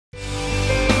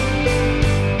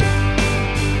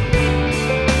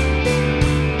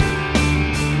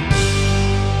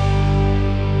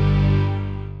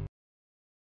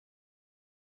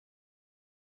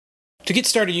To get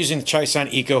started using the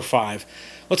Chison ECO5,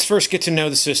 let's first get to know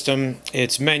the system,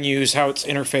 its menus, how its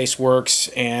interface works,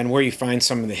 and where you find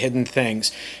some of the hidden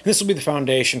things. And this will be the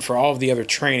foundation for all of the other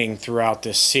training throughout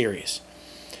this series.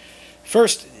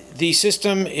 First, the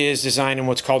system is designed in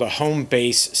what's called a home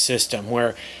base system,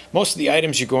 where most of the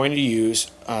items you're going to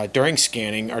use during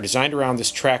scanning are designed around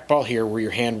this trackball here where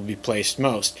your hand will be placed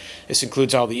most. This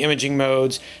includes all the imaging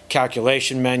modes,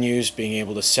 calculation menus, being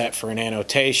able to set for an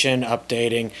annotation,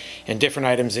 updating, and different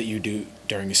items that you do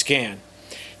during a scan.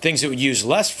 Things that we use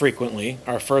less frequently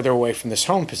are further away from this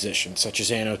home position, such as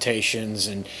annotations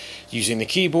and using the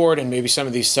keyboard and maybe some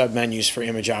of these sub-menus for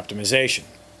image optimization.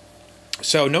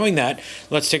 So knowing that,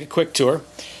 let's take a quick tour.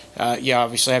 You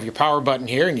obviously have your power button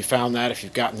here, and you found that if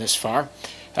you've gotten this far.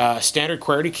 Standard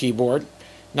QWERTY keyboard,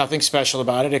 nothing special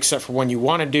about it except for when you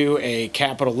want to do a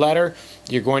capital letter,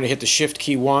 you're going to hit the shift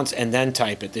key once and then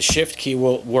type it. The shift key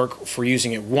will work for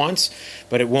using it once,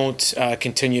 but it won't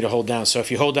continue to hold down. So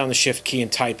if you hold down the shift key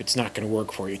and type, it's not going to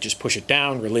work for you. Just push it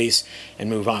down, release, and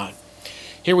move on.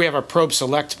 Here we have our probe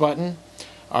select button,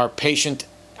 our patient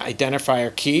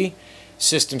identifier key,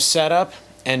 system setup,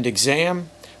 end exam,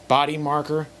 body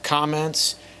marker,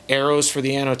 comments, arrows for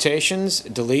the annotations,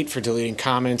 delete for deleting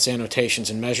comments, annotations,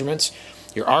 and measurements,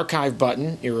 your archive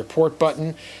button, your report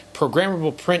button,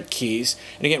 programmable print keys.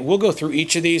 And again, we'll go through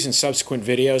each of these in subsequent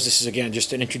videos. This is again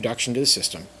just an introduction to the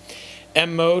system.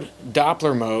 M mode,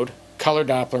 Doppler mode, color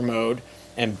Doppler mode,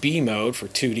 and B mode for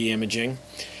 2D imaging.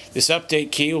 This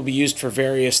update key will be used for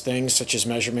various things such as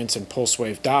measurements and pulse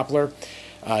wave Doppler.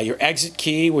 Your exit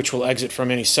key, which will exit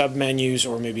from any sub-menus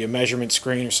or maybe a measurement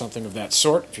screen or something of that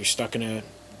sort. If you're stuck in a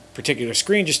particular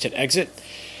screen, just hit exit.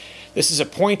 This is a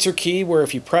pointer key where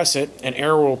if you press it, an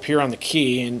arrow will appear on the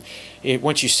key, and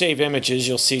once you save images,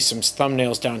 you'll see some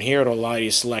thumbnails down here. It'll allow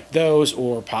you to select those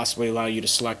or possibly allow you to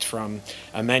select from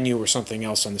a menu or something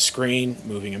else on the screen,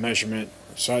 moving a measurement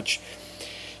or such.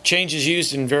 Change is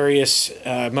used in various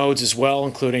modes as well,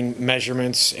 including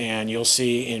measurements, and you'll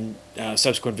see in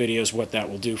subsequent videos what that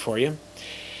will do for you.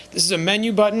 This is a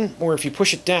menu button where if you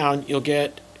push it down, you'll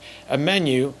get a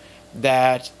menu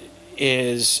that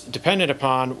is dependent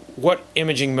upon what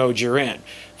imaging mode you're in.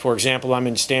 For example, I'm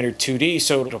in standard 2D,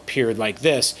 so it'll appear like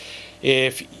this.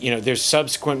 If there's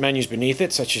subsequent menus beneath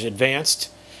it, such as advanced,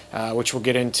 which we'll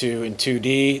get into in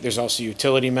 2D. There's also a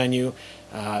utility menu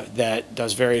that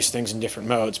does various things in different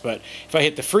modes. But if I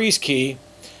hit the freeze key,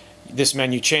 this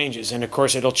menu changes, and of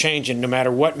course it'll change in no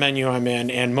matter what menu I'm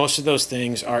in, and most of those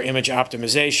things are image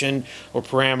optimization or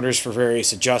parameters for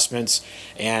various adjustments,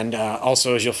 and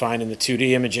also, as you'll find in the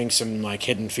 2D imaging, some like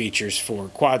hidden features for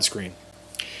quad screen.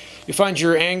 You find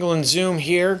your angle and zoom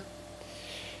here.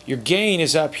 Your gain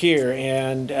is up here,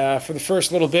 and for the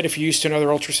first little bit, if you're used to another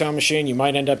ultrasound machine, you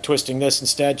might end up twisting this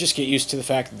instead. Just get used to the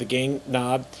fact that the gain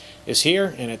knob is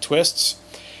here and it twists.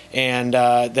 And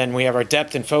then we have our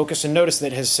depth and focus, and notice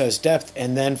that it says depth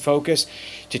and then focus.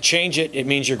 To change it, it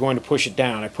means you're going to push it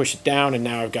down. I push it down, and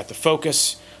now I've got the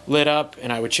focus lit up,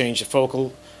 and I would change the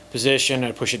focal position.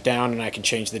 I push it down, and I can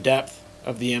change the depth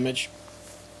of the image.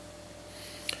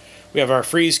 We have our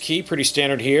freeze key, pretty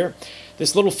standard here.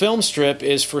 This little film strip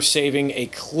is for saving a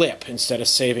clip instead of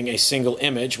saving a single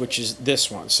image, which is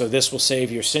this one. So this will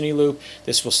save your cine loop.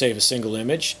 This will save a single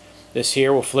image. This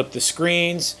here will flip the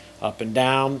screens up and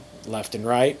down, left and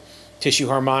right. Tissue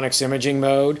harmonics imaging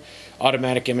mode,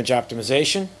 automatic image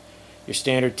optimization, your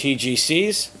standard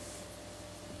TGCs.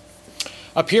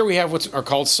 Up here we have what are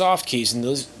called soft keys, and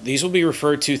these will be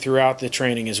referred to throughout the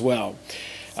training as well.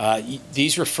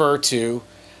 These refer to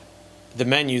the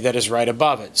menu that is right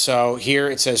above it. So here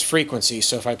it says frequency,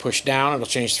 so if I push down, it'll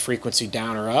change the frequency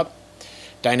down or up.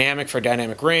 Dynamic for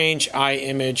dynamic range, eye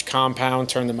image, compound,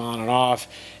 turn them on and off,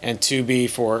 and 2B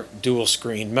for dual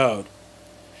screen mode.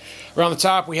 Around the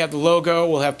top we have the logo.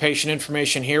 We'll have patient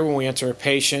information here when we enter a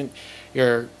patient,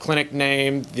 your clinic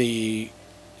name, the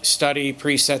study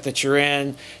preset that you're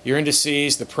in, your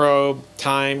indices, the probe,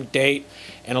 time, date,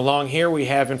 and along here we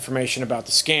have information about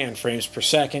the scan, frames per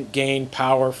second, gain,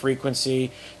 power,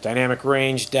 frequency, dynamic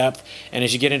range, depth, and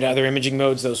as you get into other imaging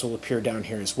modes, those will appear down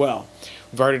here as well.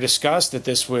 We've already discussed that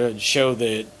this would show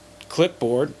the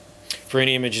clipboard for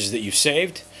any images that you've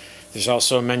saved. There's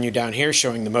also a menu down here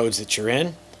showing the modes that you're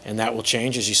in, and that will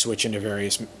change as you switch into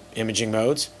various imaging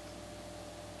modes.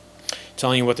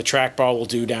 Telling you what the trackball will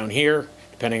do down here,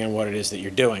 depending on what it is that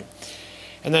you're doing.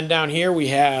 And then down here we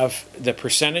have the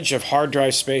percentage of hard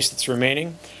drive space that's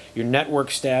remaining, your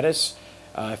network status.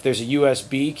 If there's a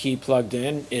USB key plugged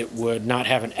in, it would not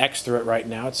have an X through it right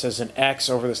now. It says an X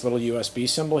over this little USB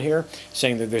symbol here,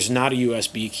 saying that there's not a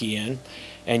USB key in.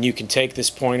 And you can take this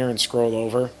pointer and scroll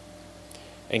over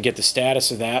and get the status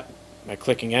of that. by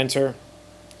clicking enter.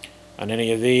 On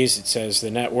any of these, it says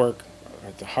the network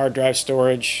or the hard drive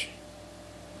storage,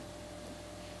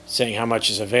 saying how much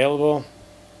is available.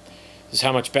 This is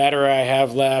how much battery I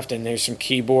have left, and there's some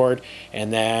keyboard.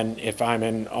 And then if I'm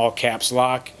in all caps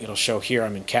lock, it'll show here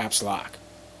I'm in caps lock.